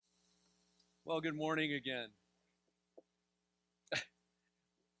Well, good morning again.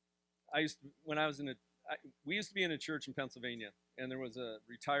 When I was we used to be in a church in Pennsylvania, and there was a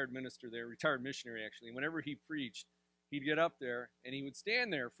retired minister there, retired missionary actually. And whenever he preached, he'd get up there and he would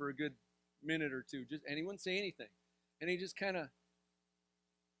stand there for a good minute or two, and he wouldn't say anything, and he just kind of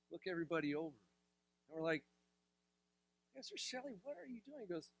look everybody over, and we're like, "Pastor Shelley, what are you doing?"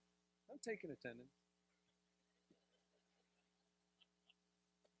 He goes, "I'm taking attendance."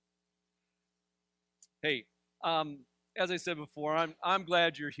 Hey, as I said before, I'm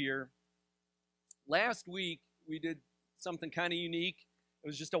glad you're here. Last week we did something kind of unique. It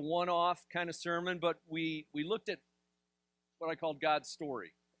was just a one-off kind of sermon, but we looked at what I called God's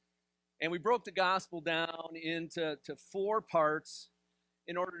story. And we broke the gospel down into four parts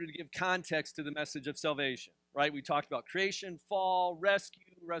in order to give context to the message of salvation, right? We talked about creation, fall, rescue,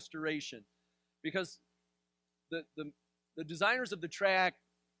 restoration. Because the designers of the track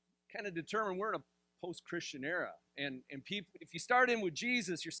kind of determined we're in a post-Christian era. And people, if you start in with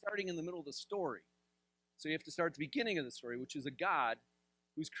Jesus, you're starting in the middle of the story. So you have to start at the beginning of the story, which is a God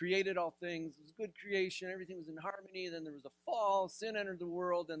who's created all things. It was good creation. Everything was in harmony. Then there was a fall. Sin entered the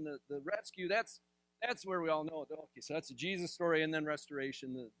world. And the rescue, that's where we all know it. Okay, so that's a Jesus story. And then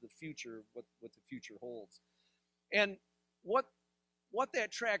restoration, the future, what the future holds. And what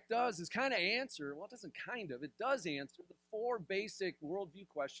that track does is kind of answer, well, it doesn't kind of, it does answer the four basic worldview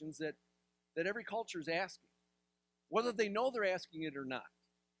questions that every culture is asking, whether they know they're asking it or not.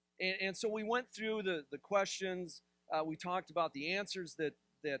 And so we went through the questions. We talked about the answers that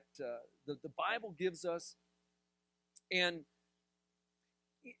the Bible gives us. And,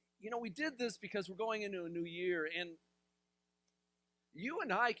 we did this because we're going into a new year. And you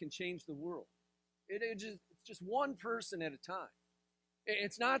and I can change the world. It's just one person at a time.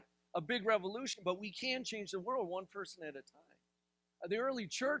 It's not a big revolution, but we can change the world one person at a time. The early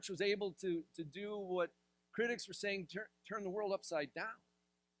church was able to do what critics were saying, turn the world upside down.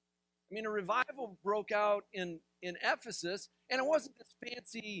 I mean, a revival broke out in Ephesus, and it wasn't this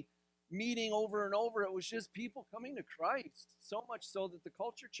fancy meeting over and over. It was just people coming to Christ, so much so that the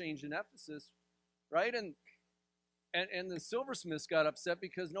culture changed in Ephesus, right? And the silversmiths got upset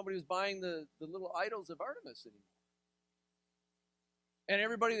because nobody was buying the little idols of Artemis anymore. And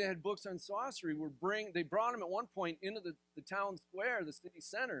everybody that had books on sorcery they brought them at one point into the town square, the city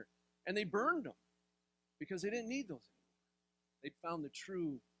center, and they burned them because they didn't need those anymore. They'd found the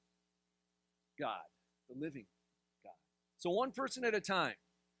true God, the living God. So one person at a time.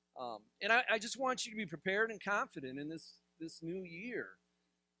 And I just want you to be prepared and confident in this new year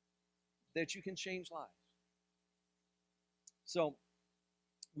that you can change lives. So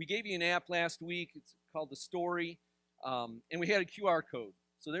we gave you an app last week. It's called The Story. And we had a QR code.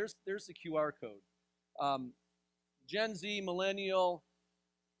 So there's the QR code. Gen Z, millennial,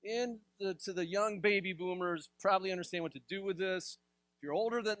 to the young baby boomers probably understand what to do with this. If you're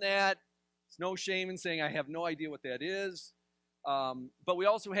older than that, it's no shame in saying I have no idea what that is. But we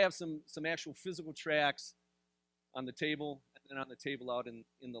also have some actual physical tracks on the table and then on the table out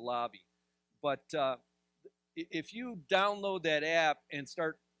in the lobby. But if you download that app and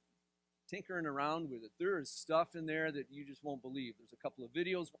start tinkering around with it, there is stuff in there that you just won't believe. There's a couple of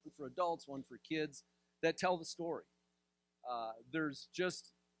videos, one for adults, one for kids, that tell the story. There's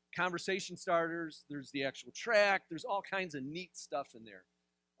just conversation starters. There's the actual track. There's all kinds of neat stuff in there.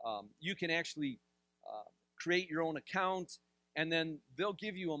 You can actually create your own account, and then they'll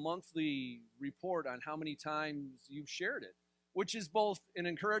give you a monthly report on how many times you've shared it, which is both an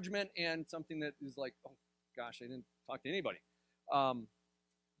encouragement and something that is like, oh gosh, I didn't talk to anybody.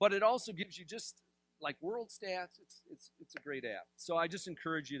 But it also gives you just like world stats. It's a great app. So I just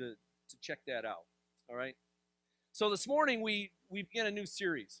encourage you to check that out. All right. So this morning we begin a new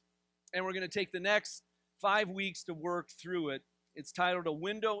series, and we're going to take the next 5 weeks to work through it. It's titled A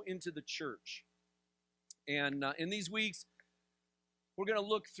Window into the Church. And in these weeks, we're going to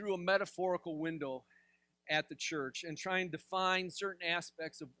look through a metaphorical window at the church and try and define certain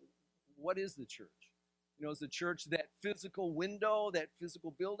aspects of what is the church. Is the church that physical window, that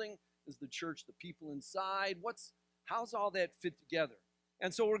physical building? Is the church the people inside? How's all that fit together?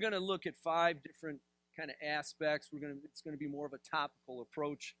 And so we're going to look at 5 different kind of aspects. It's going to be more of a topical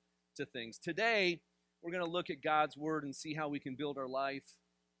approach to things. Today, we're going to look at God's Word and see how we can build our life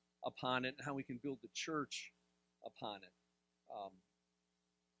upon it and how we can build the church upon it.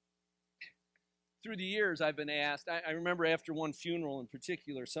 Through the years, I've been asked, I remember after one funeral in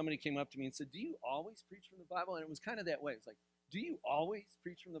particular, somebody came up to me and said, "Do you always preach from the Bible?" And it was kind of that way. It's like, "Do you always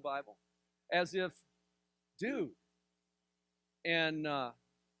preach from the Bible?" As if, dude. And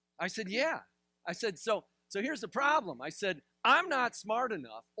I said, "Yeah." I said, so here's the problem. I said, I'm not smart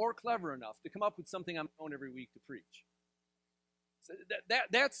enough or clever enough to come up with something I'm known every week to preach. So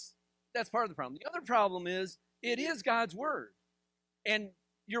that's part of the problem. The other problem is it is God's word, and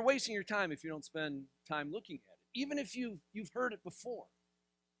you're wasting your time if you don't spend time looking at it. Even if you've heard it before,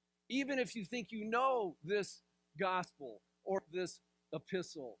 even if you think you know this gospel or this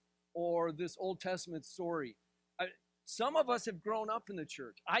epistle or this Old Testament story. Some of us have grown up in the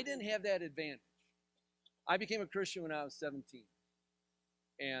church. I didn't have that advantage. I became a Christian when I was 17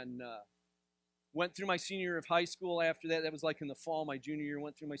 and went through my senior year of high school after that. That was like in the fall, my junior year,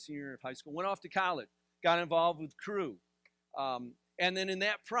 went through my senior year of high school, went off to college, got involved with Cru. And then in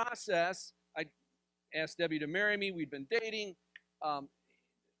that process, I asked Debbie to marry me. We'd been dating.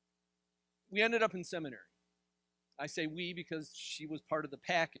 We ended up in seminary. I say we because she was part of the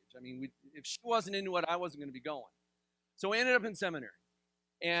package. I mean, if she wasn't into it, I wasn't going to be going. So we ended up in seminary.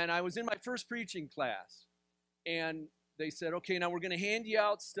 And I was in my first preaching class. And they said, okay, now we're going to hand you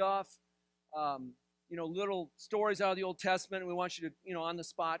out stuff, little stories out of the Old Testament. And we want you to, on the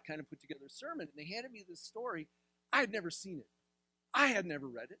spot, kind of put together a sermon. And they handed me this story. I had never seen it. I had never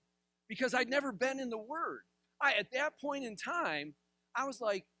read it because I'd never been in the Word. At that point in time, I was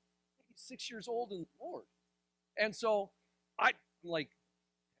like maybe 6 years old in the Lord. And so I'm like,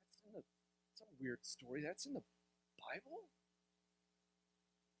 that's a weird story. That's in the Bible?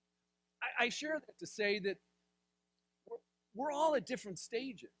 I share that to say that we're all at different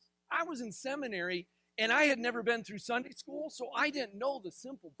stages. I was in seminary, and I had never been through Sunday school, so I didn't know the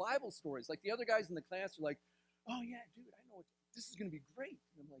simple Bible stories. Like the other guys in the class are like, oh, yeah, dude, I know this is going to be great.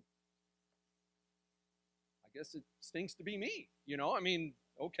 And I'm like, I guess it stinks to be me,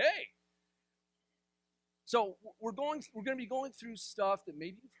 okay. So we're going to be going through stuff that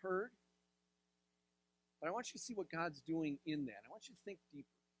maybe you've heard, but I want you to see what God's doing in that. I want you to think deeper,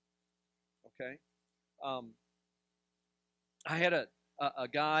 okay? I had a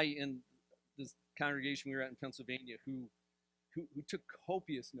guy in this congregation we were at in Pennsylvania who took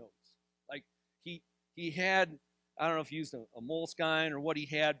copious notes. Like he had, I don't know if he used a Moleskine or what he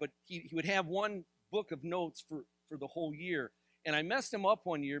had, but he would have one book of notes for the whole year. And I messed him up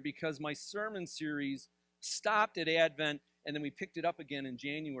one year because my sermon series stopped at Advent, and then we picked it up again in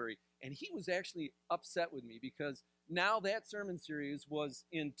January. And he was actually upset with me because now that sermon series was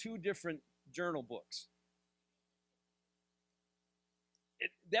in 2 different journal books.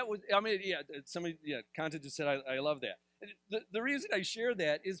 Content just said, I love that. The reason I share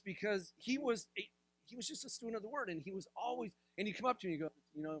that is because he was just a student of the Word, and he was always, and he'd come up to me and go,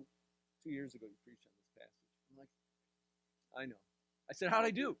 2 years ago you preached on this passage. I'm like, I know. I said, how'd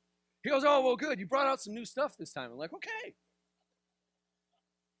I do? He goes, oh, well, good. You brought out some new stuff this time. I'm like, okay.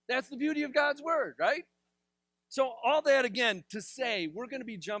 That's the beauty of God's Word, right? So all that, again, to say, we're going to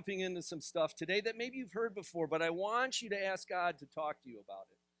be jumping into some stuff today that maybe you've heard before, but I want you to ask God to talk to you about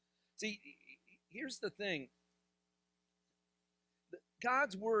it. See, here's the thing.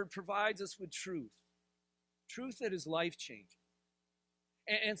 God's Word provides us with truth that is life-changing.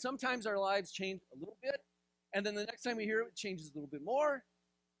 And sometimes our lives change a little bit, and then the next time we hear it, it changes a little bit more.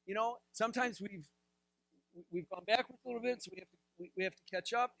 Sometimes we've gone backwards a little bit, so we have to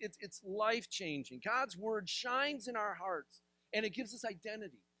catch up. It's life-changing. God's Word shines in our hearts, and it gives us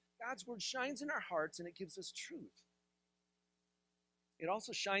identity. God's Word shines in our hearts, and it gives us truth. It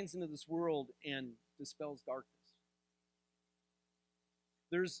also shines into this world and dispels darkness.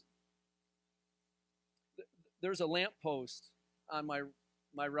 There's a lamppost on my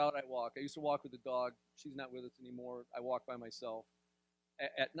route I walk. I used to walk with the dog. She's not with us anymore. I walk by myself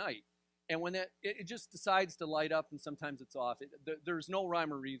at night. And when it just decides to light up, and sometimes it's off. There's no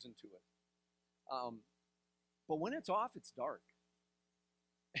rhyme or reason to it. But when it's off, it's dark.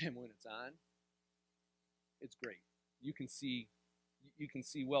 And when it's on, it's great. You can see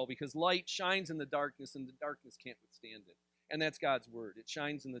well because light shines in the darkness, and the darkness can't withstand it. And that's God's Word. It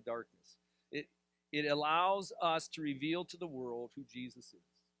shines in the darkness. It allows us to reveal to the world who Jesus is.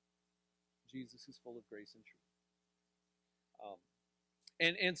 Jesus is full of grace and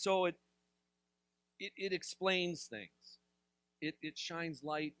truth. And so it explains things. It shines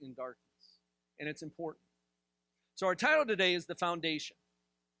light in darkness, and it's important. So our title today is The Foundation,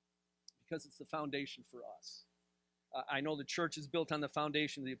 because it's the foundation for us. I know the church is built on the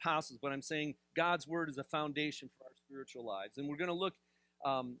foundation of the apostles, but I'm saying God's Word is a foundation for our spiritual lives. And we're going to look,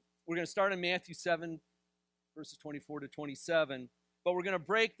 we're going to start in Matthew 7, verses 24 to 27, but we're going to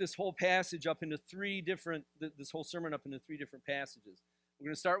break this whole passage up into this whole sermon up into 3 different passages. We're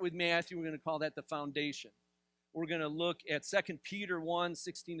going to start with Matthew. We're going to call that the foundation. We're going to look at 2 Peter 1,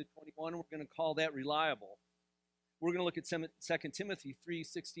 16 to 21. We're going to call that reliable. We're going to look at 2 Timothy 3,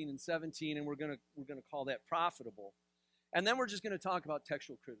 16 and 17, and we're going to call that profitable. And then we're just going to talk about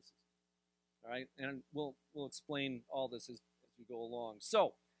textual criticism. All right? And we'll explain all this as we go along.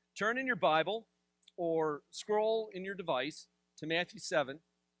 So, turn in your Bible or scroll in your device to Matthew 7.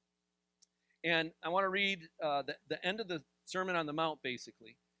 And I want to read the end of the Sermon on the Mount,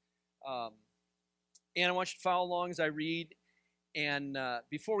 basically. And I want you to follow along as I read. And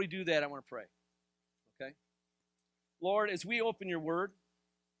before we do that, I want to pray. Okay? Lord, as we open your word,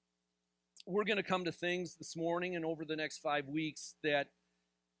 we're going to come to things this morning and over the next 5 weeks that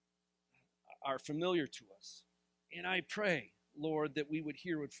are familiar to us. And I pray, Lord, that we would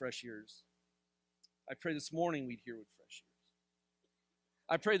hear with fresh ears. I pray this morning we'd hear with fresh ears.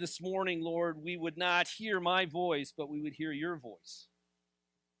 I pray this morning, Lord, we would not hear my voice, but we would hear your voice.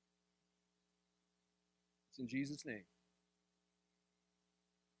 It's in Jesus' name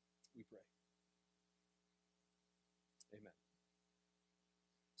we pray. Amen.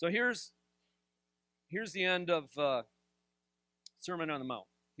 So here's the end of Sermon on the Mount.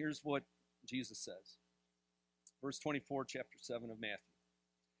 Here's what Jesus says. Verse 24, chapter 7 of Matthew.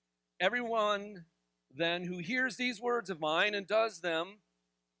 Everyone then who hears these words of mine and does them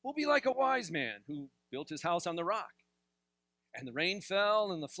will be like a wise man who built his house on the rock. And the rain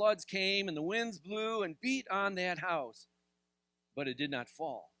fell, and the floods came, and the winds blew and beat on that house. But it did not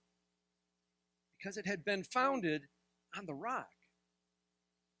fall, because it had been founded on the rock.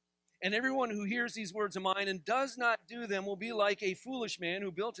 And everyone who hears these words of mine and does not do them will be like a foolish man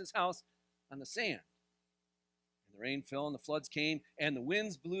who built his house on the sand. And the rain fell, and the floods came, and the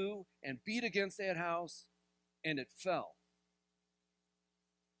winds blew and beat against that house, and it fell.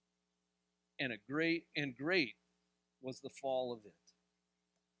 And great was the fall of it.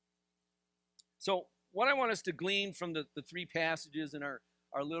 So what I want us to glean from the three passages in our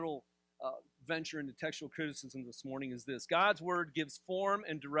little venture into textual criticism this morning is this. God's word gives form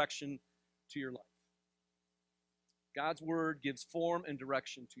and direction to your life. God's word gives form and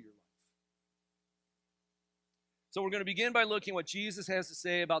direction to your life. So we're going to begin by looking at what Jesus has to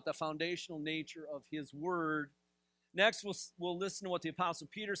say about the foundational nature of his word. Next, we'll listen to what the Apostle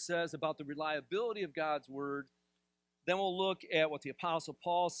Peter says about the reliability of God's word. Then we'll look at what the Apostle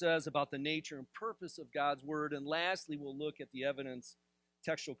Paul says about the nature and purpose of God's word. And lastly, we'll look at the evidence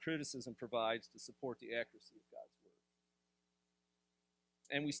textual criticism provides to support the accuracy of God's word.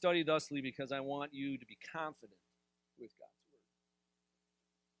 And we study thusly because I want you to be confident with God's word.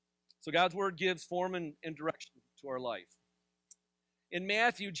 So God's word gives form and direction to our life. In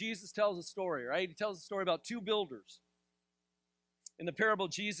Matthew, Jesus tells a story, right? He tells a story about two builders. In the parable,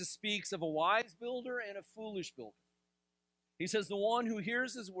 Jesus speaks of a wise builder and a foolish builder. He says the one who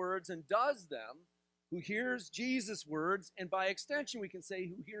hears his words and does them, who hears Jesus' words, and by extension we can say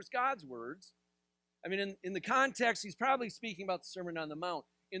who hears God's words. I mean, in the context, he's probably speaking about the Sermon on the Mount.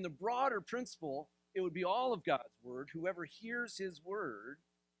 In the broader principle, it would be all of God's word. Whoever hears his word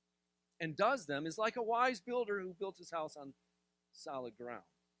and does them is like a wise builder who built his house on solid ground.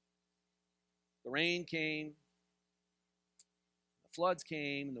 The rain came, the floods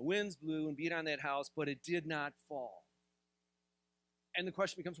came, and the winds blew and beat on that house, but it did not fall. And the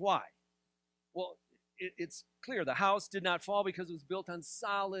question becomes, why? Well, it's clear. The house did not fall because it was built on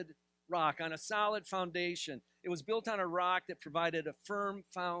solid rock, on a solid foundation. It was built on a rock that provided a firm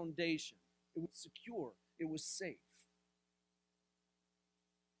foundation. It was secure. It was safe.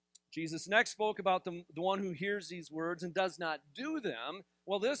 Jesus next spoke about the one who hears these words and does not do them.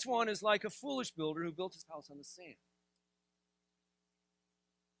 Well, this one is like a foolish builder who built his house on the sand.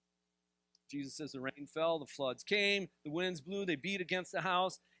 Jesus says the rain fell, the floods came, the winds blew, they beat against the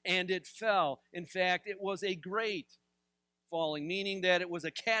house, and it fell. In fact, it was a great falling, meaning that it was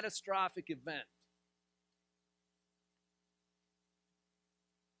a catastrophic event.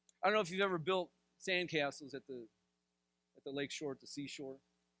 I don't know if you've ever built sandcastles at the lake shore, at the seashore.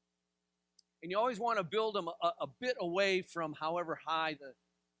 And you always want to build them a bit away from however high the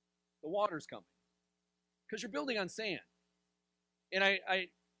water's coming. Because you're building on sand. And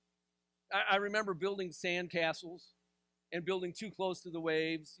I remember building sand castles and building too close to the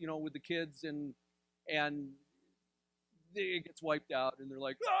waves, you know, with the kids, and it gets wiped out, and they're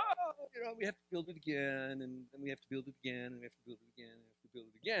like, you know, we have to build it again, and then we have to build it again, and we have to build it again, and we have to build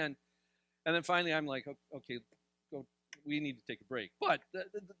it again. And then finally I'm like, okay, go, we need to take a break. But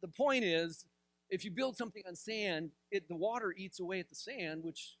the point is, if you build something on sand, the water eats away at the sand,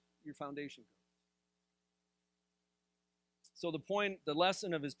 which your foundation goes. So the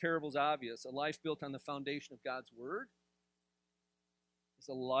lesson of his parable is obvious. A life built on the foundation of God's word is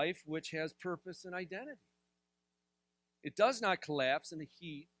a life which has purpose and identity. It does not collapse in the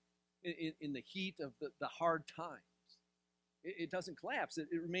heat of the hard times. It doesn't collapse. It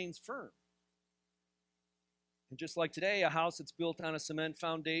remains firm. And just like today, a house that's built on a cement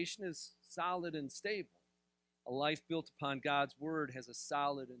foundation is solid and stable. A life built upon God's word has a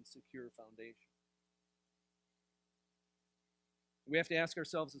solid and secure foundation. We have to ask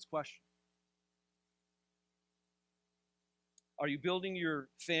ourselves this question. Are you building your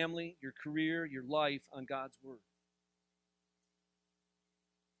family, your career, your life on God's word?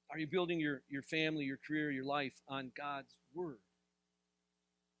 Are you building your family, your career, your life on God's word?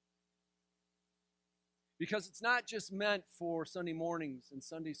 Because it's not just meant for Sunday mornings and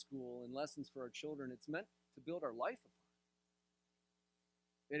Sunday school and lessons for our children. It's meant to build our life upon.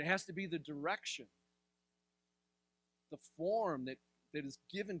 It has to be the direction, the form that is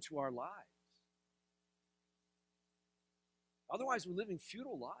given to our lives. Otherwise, we're living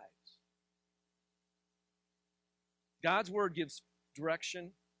futile lives. God's word gives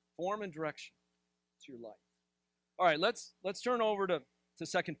direction, form and direction to your life. All right, let's turn over to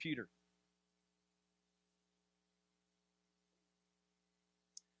 2 Peter.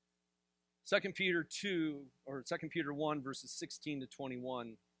 2 Peter 2, or 2 Peter 1, verses 16 to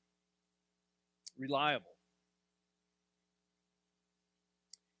 21. Reliable.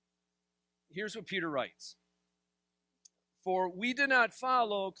 Here's what Peter writes. For we did not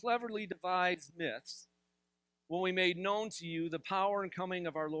follow cleverly devised myths when we made known to you the power and coming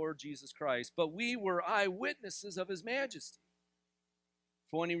of our Lord Jesus Christ, but we were eyewitnesses of his majesty.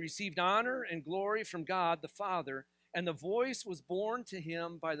 For when he received honor and glory from God the Father, and the voice was borne to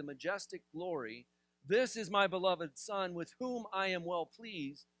him by the majestic glory, "This is my beloved Son, with whom I am well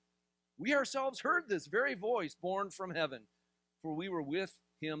pleased," we ourselves heard this very voice borne from heaven, for we were with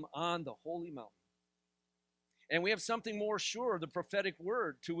him on the holy mountain. And we have something more sure, the prophetic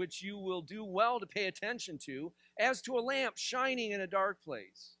word, to which you will do well to pay attention to, as to a lamp shining in a dark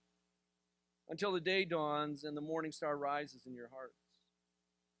place, until the day dawns and the morning star rises in your hearts.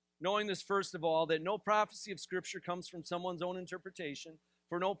 Knowing this, first of all, that no prophecy of Scripture comes from someone's own interpretation,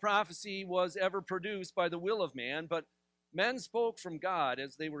 for no prophecy was ever produced by the will of man, but men spoke from God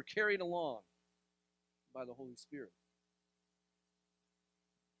as they were carried along by the Holy Spirit.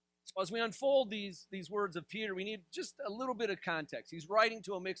 So as we unfold these words of Peter, we need just a little bit of context. He's writing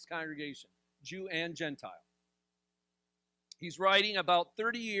to a mixed congregation, Jew and Gentile. He's writing about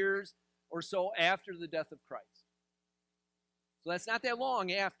 30 years or so after the death of Christ. So that's not that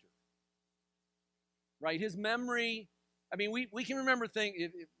long after. Right? His memory, I mean, we can remember things,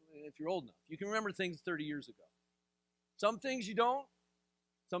 if you're old enough, you can remember things 30 years ago. Some things you don't,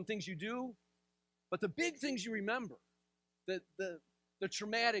 some things you do, but the big things you remember, the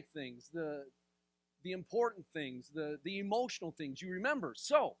traumatic things, the important things, the emotional things you remember.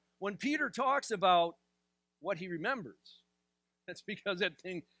 So when Peter talks about what he remembers, that's because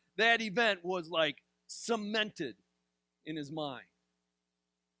that event was like cemented in his mind.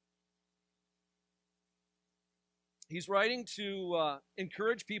 He's writing to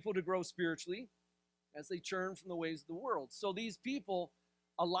encourage people to grow spiritually as they turn from the ways of the world. So these people,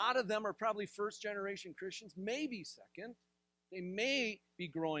 a lot of them are probably first-generation Christians, maybe second. They may be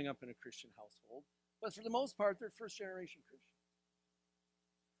growing up in a Christian household, but for the most part, they're first-generation Christians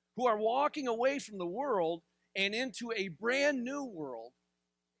who are walking away from the world and into a brand new world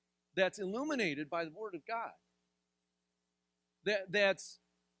that's illuminated by the Word of God, that's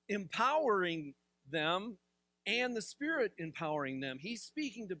empowering them and the Spirit empowering them. He's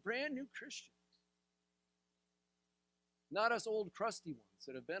speaking to brand new Christians, not us old crusty ones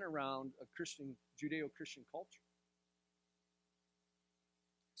that have been around a Christian, Judeo-Christian culture.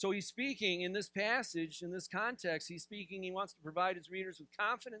 So he's speaking in this passage, in this context, he wants to provide his readers with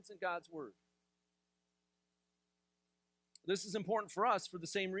confidence in God's word. This is important for us for the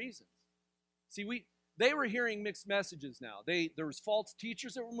same reasons. See, they were hearing mixed messages now. There was false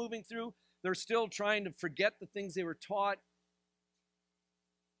teachers that were moving through. They're still trying to forget the things they were taught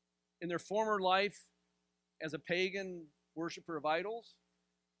in their former life as a pagan worshiper of idols.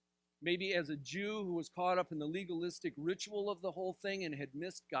 Maybe as a Jew who was caught up in the legalistic ritual of the whole thing and had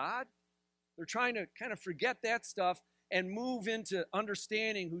missed God. They're trying to kind of forget that stuff and move into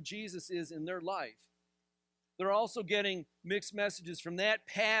understanding who Jesus is in their life. They're also getting mixed messages from that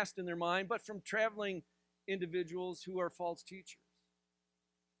past in their mind, but from traveling individuals who are false teachers.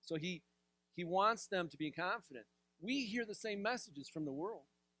 So he wants them to be confident. We hear the same messages from the world.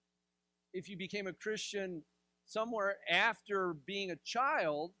 If you became a Christian somewhere after being a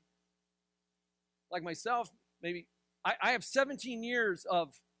child, like myself, maybe I have 17 years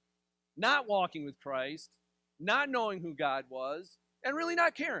of not walking with Christ, not knowing who God was, and really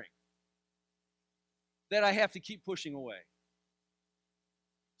not caring that I have to keep pushing away.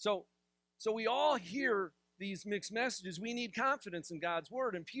 So we all hear these mixed messages, we need confidence in God's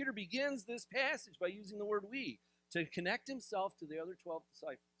word. And Peter begins this passage by using the word we to connect himself to the other 12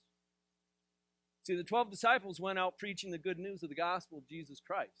 disciples. See, the 12 disciples went out preaching the good news of the gospel of Jesus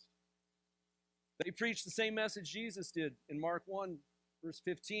Christ. They preached the same message Jesus did in Mark 1, verse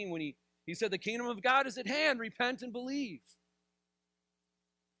 15, when he said, the kingdom of God is at hand, repent and believe.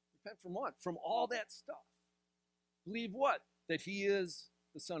 Repent from what? From all that stuff. Believe what? That he is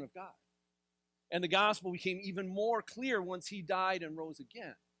the Son of God. And the gospel became even more clear once he died and rose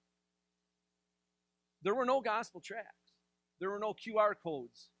again. There were no gospel tracts. There were no QR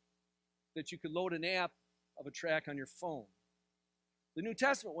codes that you could load an app of a track on your phone. The New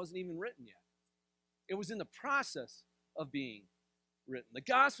Testament wasn't even written yet. It was in the process of being written. The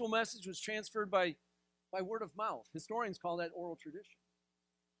gospel message was transferred by word of mouth. Historians call that oral tradition.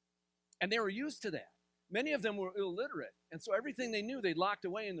 And they were used to that. Many of them were illiterate, and so everything they knew, they locked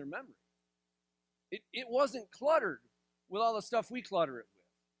away in their memory. It wasn't cluttered with all the stuff we clutter it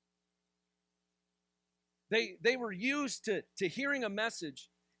with. They were used to hearing a message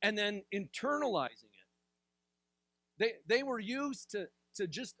and then internalizing it. They were used to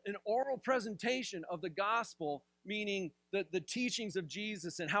just an oral presentation of the gospel, meaning the teachings of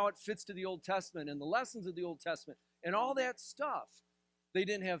Jesus and how it fits to the Old Testament and the lessons of the Old Testament and all that stuff. They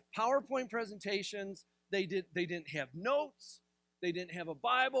didn't have PowerPoint presentations. They didn't have notes. They didn't have a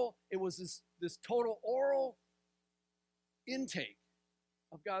Bible. It was this total oral intake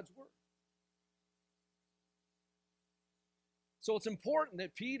of God's word. So it's important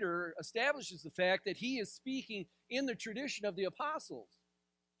that Peter establishes the fact that he is speaking in the tradition of the apostles.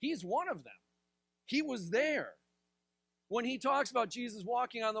 He's one of them. He was there. When he talks about Jesus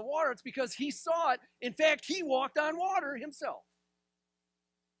walking on the water, it's because he saw it. In fact, he walked on water himself.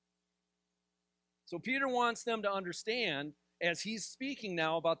 So Peter wants them to understand, as he's speaking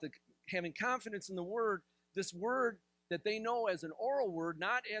now about having confidence in the word, this word that they know as an oral word,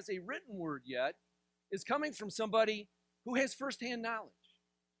 not as a written word yet, is coming from somebody who has firsthand knowledge.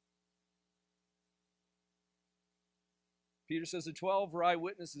 Peter says the 12 were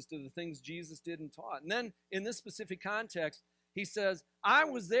eyewitnesses to the things Jesus did and taught. And then in this specific context, he says, I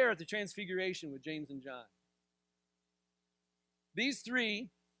was there at the Transfiguration with James and John. These three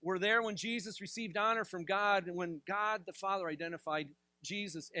were there when Jesus received honor from God and when God the Father identified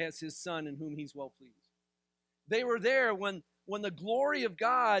Jesus as his Son in whom he's well pleased. They were there when the glory of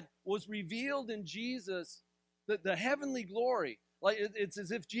God was revealed in Jesus, the heavenly glory. Like it's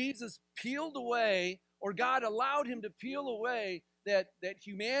as if Jesus peeled away, or God allowed him to peel away that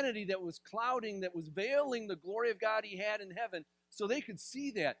humanity that was clouding, that was veiling the glory of God he had in heaven, so they could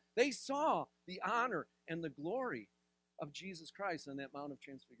see that. They saw the honor and the glory of Jesus Christ on that Mount of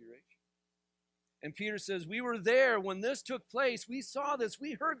Transfiguration. And Peter says, we were there when this took place. We saw this.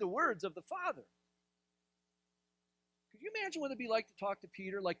 We heard the words of the Father. Could you imagine what it'd be like to talk to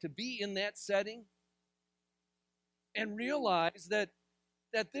Peter, like to be in that setting and realize that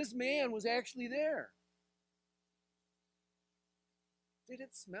this man was actually there? Did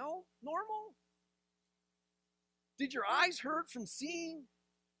it smell normal? Did your eyes hurt from seeing?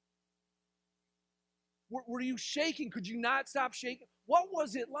 Were you shaking? Could you not stop shaking? What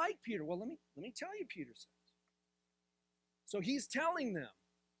was it like, Peter? Well, let me tell you, Peter says. So he's telling them,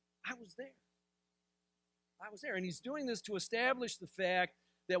 I was there. I was there. And he's doing this to establish the fact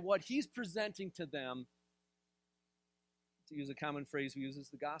that what he's presenting to them, to use a common phrase we use, is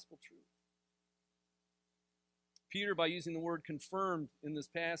the gospel truth. Peter, by using the word confirmed in this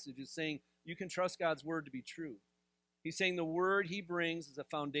passage, is saying you can trust God's word to be true. He's saying the word he brings is a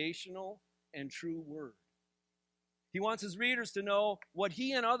foundational and true word. He wants his readers to know what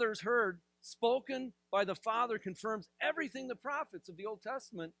he and others heard spoken by the Father confirms everything the prophets of the Old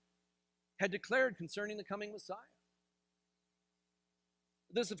Testament had declared concerning the coming Messiah.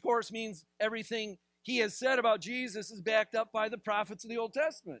 This, of course, means everything he has said about Jesus is backed up by the prophets of the Old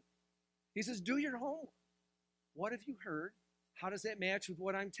Testament. He says, do your homework. What have you heard? How does that match with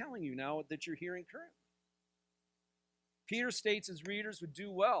what I'm telling you now that you're hearing currently? Peter states his readers would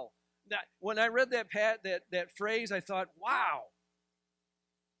do well. When I read that phrase, I thought, wow,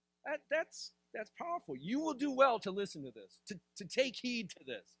 that's powerful. You will do well to listen to this, to take heed to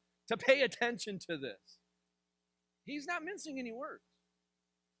this, to pay attention to this. He's not mincing any words.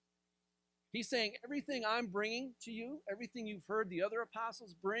 He's saying everything I'm bringing to you, everything you've heard the other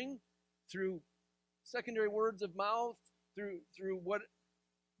apostles bring through secondary words of mouth, through what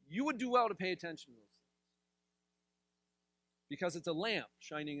you would do well to pay attention to those things. Because it's a lamp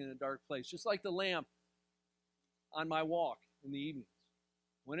shining in a dark place, just like the lamp on my walk in the evenings.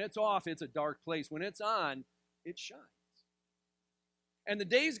 When it's off, it's a dark place. When it's on, it shines. And the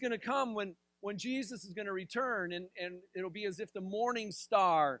day's going to come when when Jesus is going to return, and it'll be as if the morning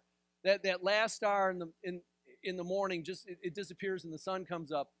star, that last star in the morning, just it disappears and the sun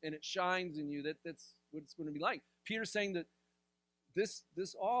comes up and it shines in you. That's what it's going to be like. Peter's saying that this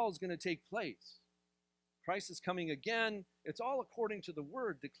all is going to take place. Christ is coming again. It's all according to the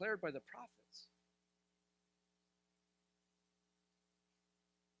word declared by the prophets.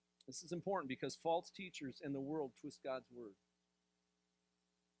 This is important because false teachers in the world twist God's word.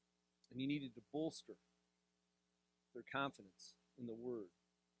 And he needed to bolster their confidence in the word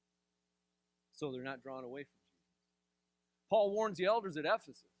so they're not drawn away from Jesus. Paul warns the elders at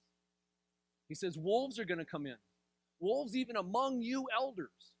Ephesus. He says, wolves are going to come in. Wolves even among you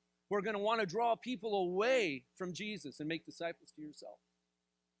elders who are going to want to draw people away from Jesus and make disciples to yourself.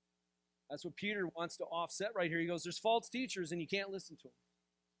 That's what Peter wants to offset right here. He goes, there's false teachers and you can't listen to them.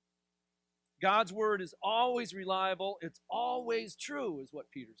 God's word is always reliable. It's always true, is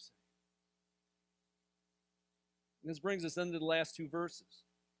what Peter's saying. And this brings us into the last two verses,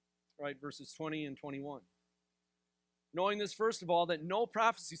 right? Verses 20 and 21. Knowing this, first of all, that no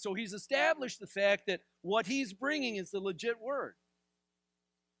prophecy. So he's established the fact that what he's bringing is the legit word.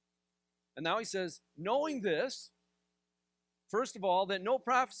 And now he says, knowing this, first of all, that no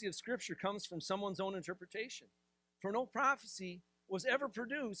prophecy of Scripture comes from someone's own interpretation. For no prophecy was ever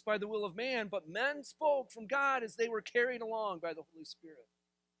produced by the will of man, but men spoke from God as they were carried along by the Holy Spirit.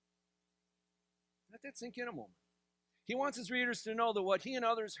 Let that sink in a moment. He wants his readers to know that what he and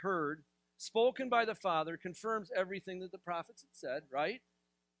others heard, spoken by the Father, confirms everything that the prophets had said, right?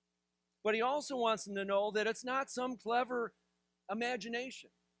 But he also wants them to know that it's not some clever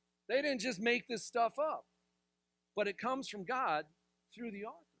imagination. They didn't just make this stuff up, but it comes from God through the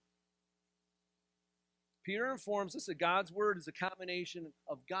author. Peter informs us that God's word is a combination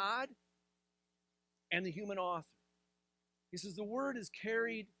of God and the human author. He says the word is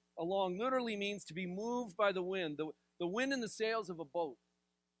carried along, literally means to be moved by the wind. The wind in the sails of a boat,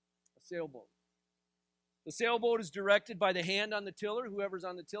 a sailboat. The sailboat is directed by the hand on the tiller, whoever's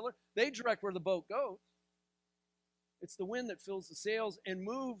on the tiller. They direct where the boat goes. It's the wind that fills the sails and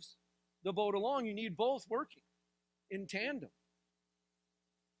moves the boat along. You need both working in tandem.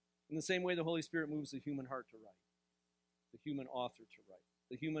 In the same way the Holy Spirit moves the human heart to write, the human author to write,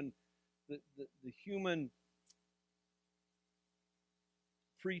 the human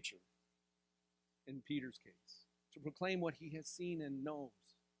preacher, in Peter's case, to proclaim what he has seen and knows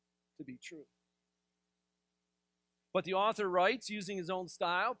to be true. But the author writes using his own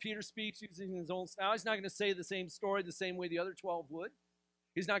style. Peter speaks using his own style. He's not going to say the same story the same way the other 12 would.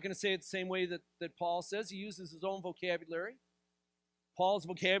 He's not going to say it the same way that Paul says. He uses his own vocabulary. Paul's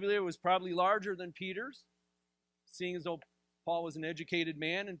vocabulary was probably larger than Peter's, seeing as though Paul was an educated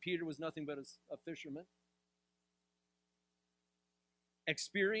man and Peter was nothing but a fisherman.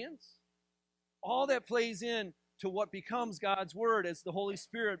 Experience, all that plays in to what becomes God's word as the Holy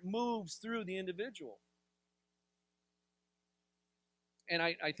Spirit moves through the individual. And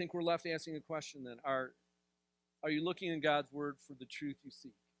I think we're left asking a question then. Are you looking in God's word for the truth you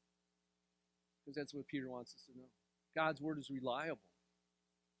seek? Because that's what Peter wants us to know. God's word is reliable.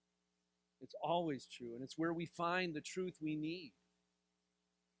 It's always true, and it's where we find the truth we need.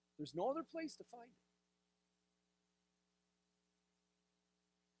 There's no other place to find it.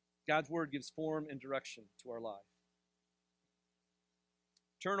 God's word gives form and direction to our life.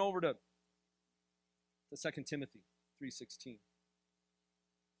 Turn over to 2 Timothy 3:16.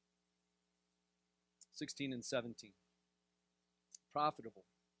 16 and 17. Profitable.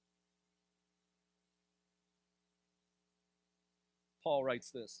 Paul writes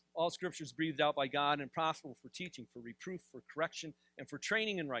this: all scripture is breathed out by God and profitable for teaching, for reproof, for correction, and for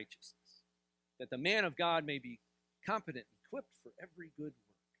training in righteousness, that the man of God may be competent, equipped for every good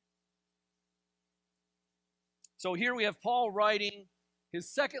work. So here we have Paul writing his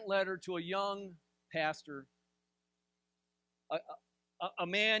second letter to a young pastor, a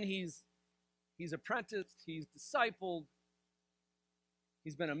man he's apprenticed, he's discipled,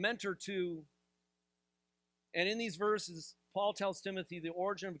 he's been a mentor to. And in these verses, Paul tells Timothy the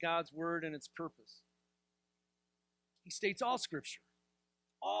origin of God's word and its purpose. He states all scripture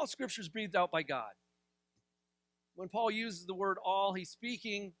is breathed out by God. When Paul uses the word all, he's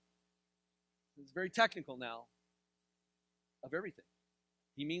speaking, it's very technical now, of everything.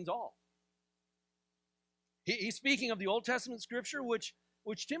 He means all. He's speaking of the Old Testament scripture, which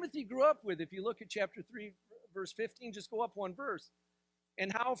Timothy grew up with. If you look at chapter 3, verse 15, just go up one verse.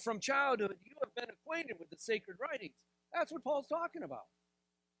 And how from childhood you have been acquainted with the sacred writings. That's what Paul's talking about.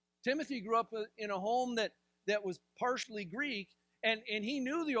 Timothy grew up in a home that was partially Greek, and he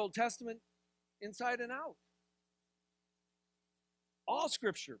knew the Old Testament inside and out. All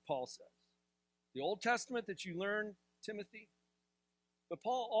scripture, Paul says, The Old Testament that you learned, Timothy. But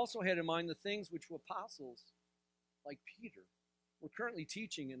Paul also had in mind the things which apostles like Peter were currently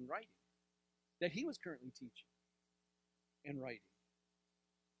teaching and writing, that he was currently teaching and writing.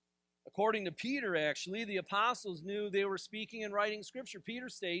 According to Peter, actually, the apostles knew they were speaking and writing Scripture. Peter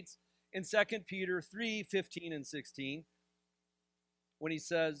states in 2 Peter 3:15 and 16, when he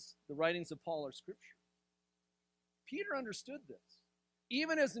says, the writings of Paul are Scripture. Peter understood this.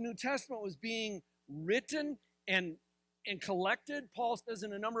 Even as the New Testament was being written and collected, Paul says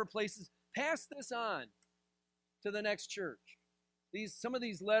in a number of places, pass this on to the next church. Some of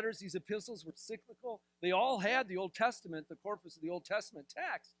these letters, these epistles were cyclical. They all had the Old Testament, the corpus of the Old Testament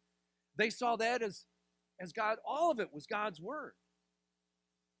text. They saw that as God, all of it was God's word.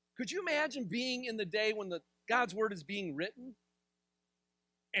 Could you imagine being in the day when God's word is being written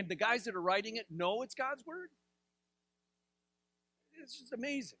and the guys that are writing it know it's God's word? It's just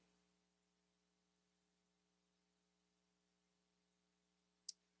amazing.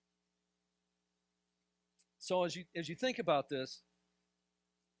 So as you think about this,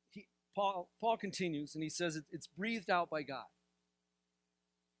 Paul continues and he says it's breathed out by God.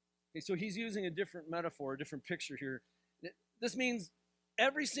 Okay, so he's using a different metaphor, a different picture here. This means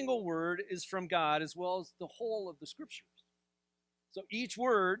every single word is from God as well as the whole of the Scriptures. So each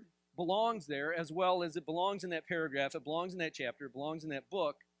word belongs there as well as it belongs in that paragraph, it belongs in that chapter, it belongs in that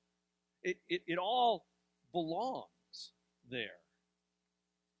book. It all belongs there.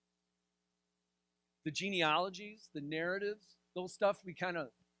 The genealogies, the narratives, those stuff we kind of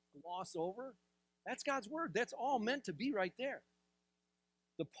gloss over, that's God's word. That's all meant to be right there.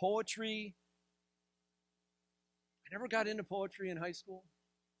 The poetry, I never got into poetry in high school.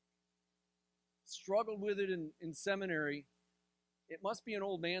 Struggled with it in seminary. It must be an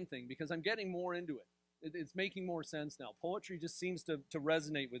old man thing because I'm getting more into it. It's making more sense now. Poetry just seems to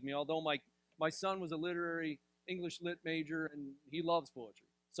resonate with me, although my son was a literary English lit major and he loves poetry.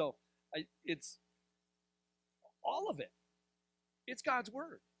 So it's all of it. It's God's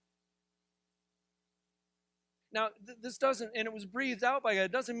word. Now, this doesn't, and it was breathed out by God,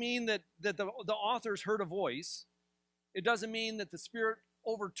 it doesn't mean that the authors heard a voice. It doesn't mean that the Spirit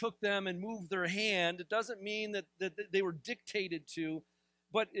overtook them and moved their hand. It doesn't mean that they were dictated to,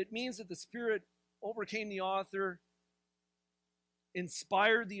 but it means that the Spirit overcame the author,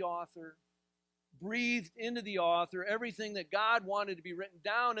 inspired the author, breathed into the author everything that God wanted to be written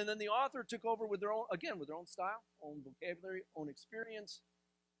down, and then the author took over with their own style, own vocabulary, own experience,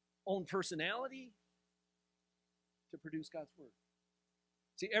 own personality to produce God's word.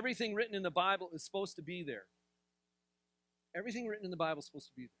 See, everything written in the Bible is supposed to be there. Everything written in the Bible is supposed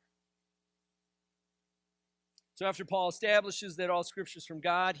to be there. So after Paul establishes that all Scripture is from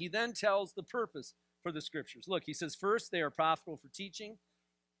God, he then tells the purpose for the Scriptures. Look, he says, first, they are profitable for teaching,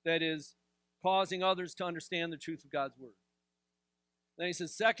 that is, causing others to understand the truth of God's word. Then he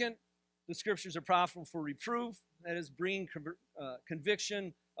says, second, the Scriptures are profitable for reproof, that is, bringing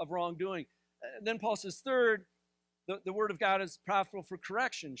conviction of wrongdoing. And then Paul says, third, the Word of God is profitable for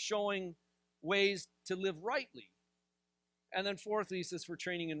correction, showing ways to live rightly. And then fourthly, he says, for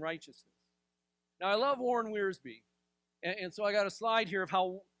training in righteousness. Now, I love Warren Wiersbe, and so I got a slide here of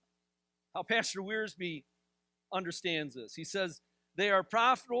how Pastor Wiersbe understands this. He says, they are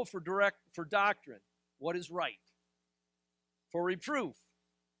profitable for doctrine, what is right. For reproof,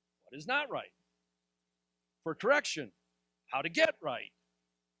 what is not right. For correction, how to get right.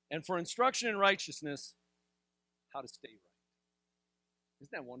 And for instruction in righteousness, how to stay right.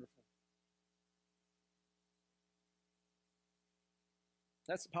 Isn't that wonderful?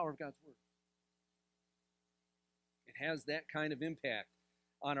 That's the power of God's word. It has that kind of impact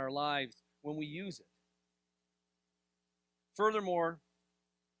on our lives when we use it. Furthermore,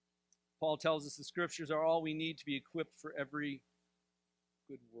 Paul tells us the Scriptures are all we need to be equipped for every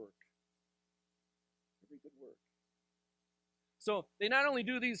good work. Every good work. So they not only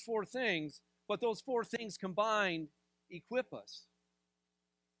do these four things, but those four things combined equip us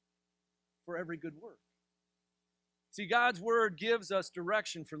for every good work. See, God's word gives us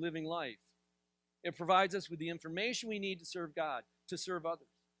direction for living life. It provides us with the information we need to serve God, to serve others.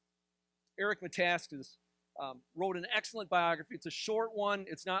 Eric Metaxas wrote an excellent biography. It's a short one.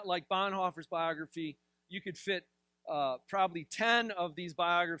 It's not like Bonhoeffer's biography. You could fit probably 10 of these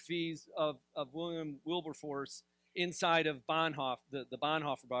biographies of William Wilberforce inside of Bonhoeffer, the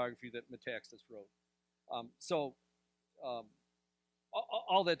Bonhoeffer biography that Metaxas wrote.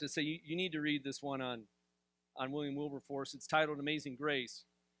 All that to say, you need to read this one on William Wilberforce. It's titled Amazing Grace.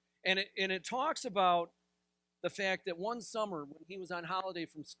 And it talks about the fact that one summer when he was on holiday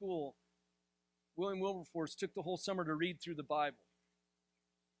from school, William Wilberforce took the whole summer to read through the Bible.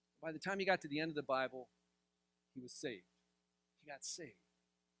 by the time he got to the end of the Bible, he was saved. He got saved.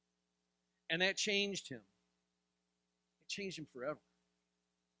 And that changed him. It changed him forever.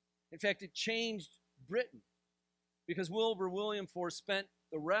 In fact, it changed Britain because Wilbur Wilberforce spent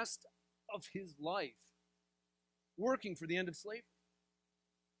the rest of his life working for the end of slavery.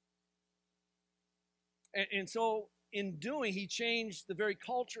 And so, in doing, he changed the very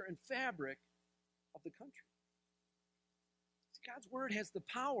culture and fabric of the country. See, God's Word has the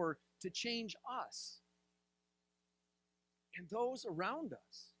power to change us and those around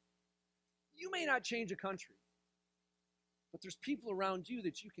us. You may not change a country, but there's people around you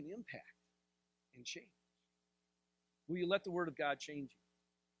that you can impact and change. Will you let the Word of God change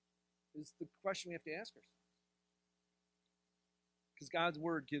you? Is the question we have to ask ourselves. Because God's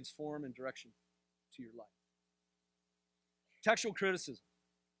Word gives form and direction to your life. Textual criticism.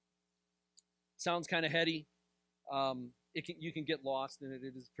 Sounds kind of heady. You can get lost in it.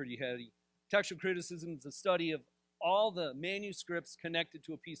 It is pretty heady. Textual criticism is the study of all the manuscripts connected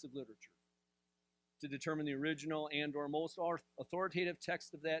to a piece of literature to determine the original and or most authoritative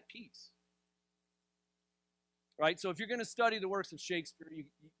text of that piece. Right? So if you're going to study the works of Shakespeare,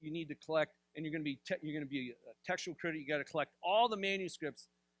 you need to collect, and you're going to be a textual critic. You got to collect all the manuscripts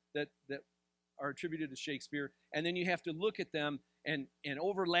that are attributed to Shakespeare, and then you have to look at them and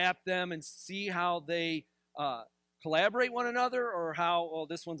overlap them and see how they collaborate one another, or how, oh,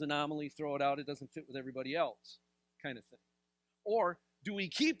 this one's anomaly, throw it out, it doesn't fit with everybody else, kind of thing. Or do we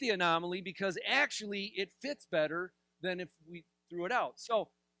keep the anomaly because actually it fits better than if we threw it out? So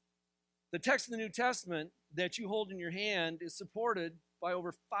the text of the New Testament that you hold in your hand is supported by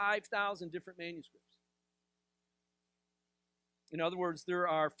over 5,000 different manuscripts. In other words, there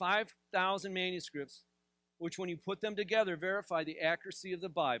are 5,000 manuscripts which, when you put them together, verify the accuracy of the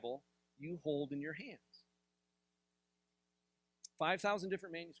Bible you hold in your hands. 5,000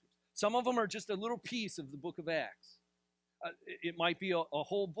 different manuscripts. Some of them are just a little piece of the book of Acts. It might be a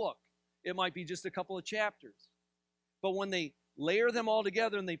whole book. It might be just a couple of chapters. But when they layer them all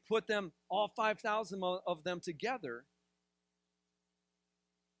together and they put them, all 5,000 of them together,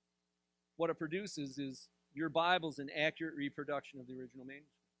 what it produces is your Bible's an accurate reproduction of the original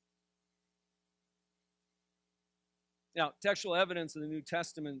manuscript. Now, textual evidence in the New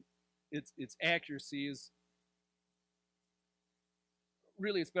Testament, its accuracy is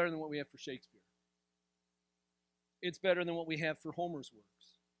really, it's better than what we have for Shakespeare. It's better than what we have for Homer's works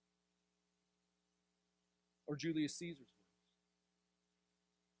or Julius Caesar's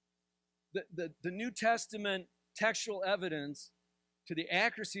works. The New Testament textual evidence to the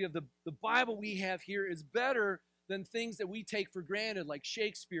accuracy of the Bible we have here is better than things that we take for granted, like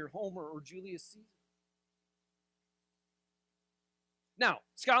Shakespeare, Homer, or Julius Caesar. Now,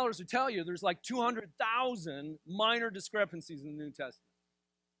 scholars will tell you there's like 200,000 minor discrepancies in the New Testament.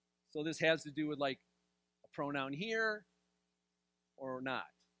 So this has to do with like a pronoun here or not.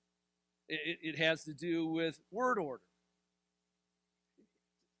 It has to do with word order.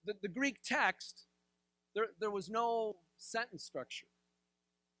 The Greek text, there was no sentence structure.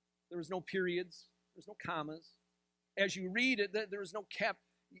 There was no periods. There's no commas. As you read it, there was no cap.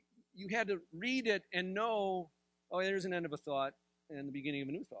 You had to read it and know, oh, there's an end of a thought and the beginning of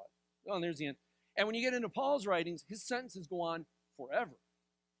a new thought. Oh, and there's the end. And when you get into Paul's writings, his sentences go on forever.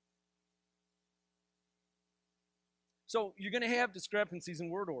 So you're going to have discrepancies in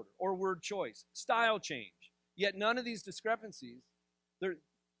word order or word choice, style change. Yet none of these discrepancies,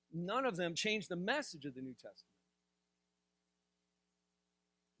 none of them change the message of the New Testament.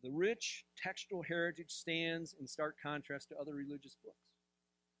 The rich textual heritage stands in stark contrast to other religious books.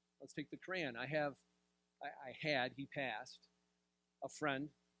 Let's take the Quran. He passed, a friend.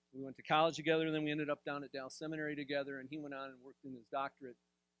 We went to college together, and then we ended up down at Dallas Seminary together, and he went on and worked in his doctorate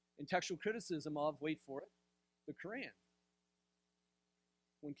in textual criticism of, wait for it, the Quran.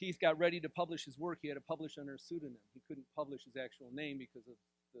 When Keith got ready to publish his work, he had to publish under a pseudonym. He couldn't publish his actual name because of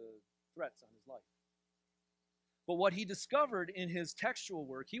the threats on his life. But what he discovered in his textual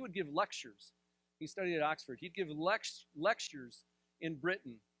work, he would give lectures. He studied at Oxford. He'd give lectures in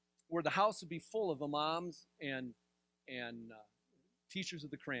Britain where the house would be full of imams and teachers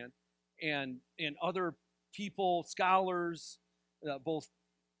of the Quran and other people, scholars, both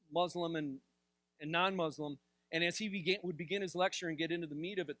Muslim and non-Muslim. And as he would begin his lecture and get into the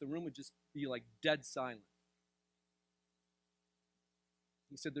meat of it, the room would just be like dead silent.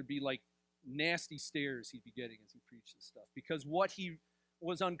 He said there'd be like nasty stares he'd be getting as he preached this stuff. Because what he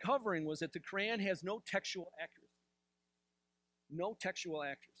was uncovering was that the Quran has no textual accuracy. No textual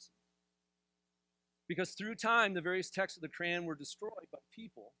accuracy. Because through time, the various texts of the Quran were destroyed by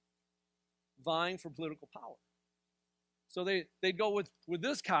people vying for political power. So they'd go with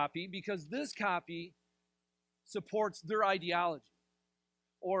this copy because this copy supports their ideology.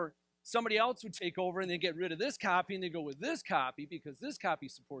 Or somebody else would take over and they get rid of this copy and they go with this copy because this copy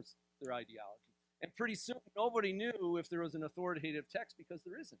supports their ideology. And pretty soon, nobody knew if there was an authoritative text because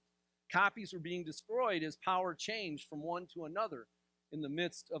there isn't. Copies were being destroyed as power changed from one to another in the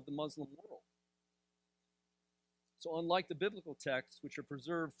midst of the Muslim world. So unlike the biblical texts, which are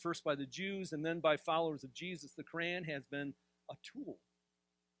preserved first by the Jews and then by followers of Jesus, the Quran has been a tool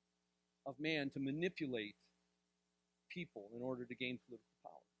of man to manipulate people in order to gain political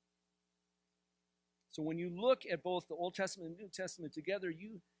power. So when you look at both the Old Testament and New Testament together,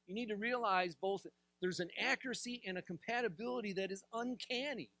 you need to realize both there's an accuracy and a compatibility that is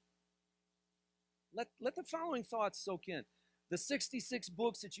uncanny. Let the following thoughts soak in. The 66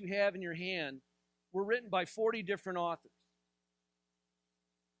 books that you have in your hand were written by 40 different authors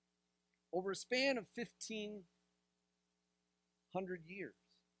over a span of 1,500 years.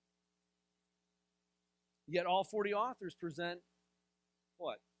 Yet all 40 authors present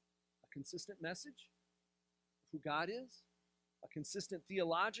what? A consistent message of who God is, a consistent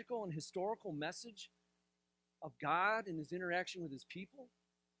theological and historical message of God and his interaction with his people.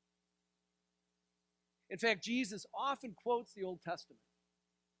 In fact, Jesus often quotes the Old Testament.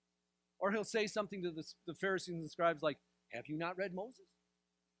 Or he'll say something to the Pharisees and the scribes like, have you not read Moses?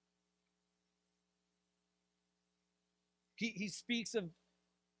 He speaks of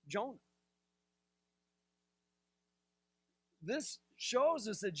Jonah. This shows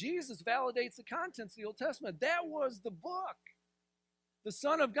us that Jesus validates the contents of the Old Testament. That was the book. The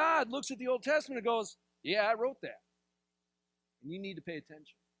Son of God looks at the Old Testament and goes, yeah, I wrote that. And you need to pay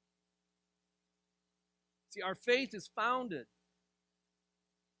attention. See, our faith is founded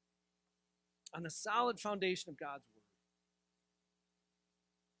on the solid foundation of God's Word.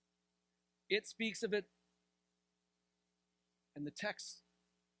 It speaks of it, and the texts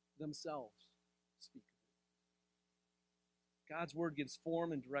themselves speak of it. God's Word gives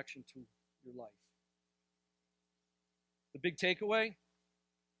form and direction to your life. The big takeaway?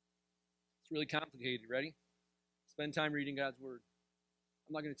 It's really complicated. Ready? Spend time reading God's Word.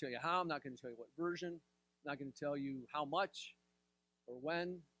 I'm not going to tell you how. I'm not going to tell you what version. I'm not going to tell you how much or when.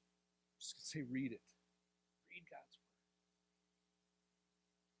 I'm just going to say read it. Read God's Word.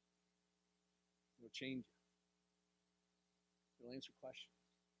 It'll change you. It'll answer questions.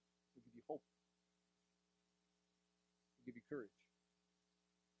 It'll give you hope. It'll give you courage.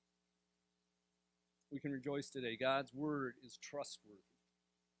 We can rejoice today. God's Word is trustworthy.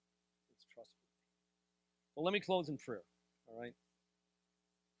 It's trustworthy. Well, let me close in prayer, all right?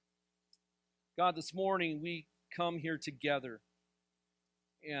 God, this morning we come here together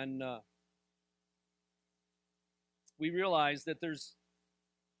and we realize that there's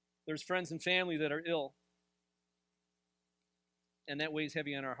friends and family that are ill, and that weighs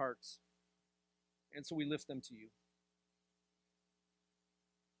heavy on our hearts. And so we lift them to you.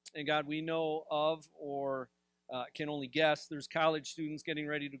 And God, we know of or can only guess there's college students getting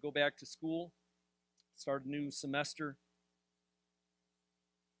ready to go back to school, start a new semester.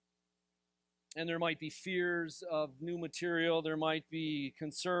 And there might be fears of new material. There might be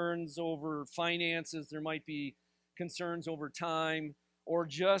concerns over finances. There might be concerns over time, or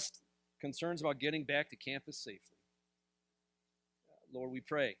just concerns about getting back to campus safely. Lord, we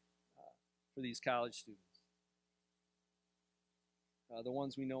pray for these college students, the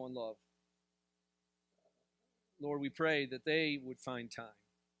ones we know and love. Lord, we pray that they would find time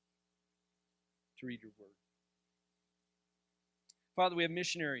to read your word. Father, we have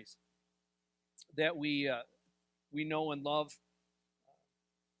missionaries that we know and love.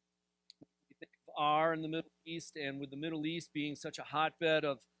 We think of are in the Middle East, and with the Middle East being such a hotbed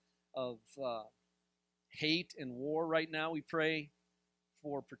of hate and war right now, we pray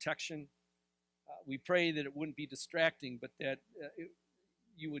for protection. We pray that it wouldn't be distracting, but that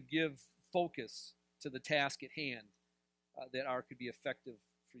you would give focus to the task at hand, that our could be effective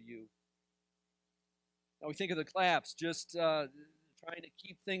for you. Now we think of the collapse, just trying to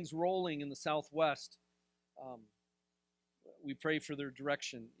keep things rolling in the Southwest. We pray for their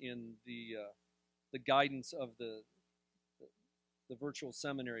direction in the guidance of the virtual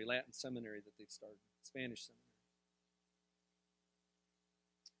seminary, Latin seminary that they've started, Spanish seminary.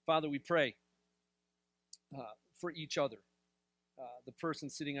 Father, we pray for each other, the person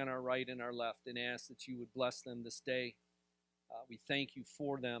sitting on our right and our left, and ask that you would bless them this day. We thank you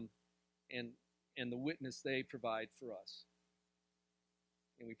for them and the witness they provide for us.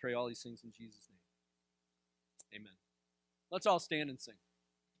 And we pray all these things in Jesus' name. Amen. Let's all stand and sing.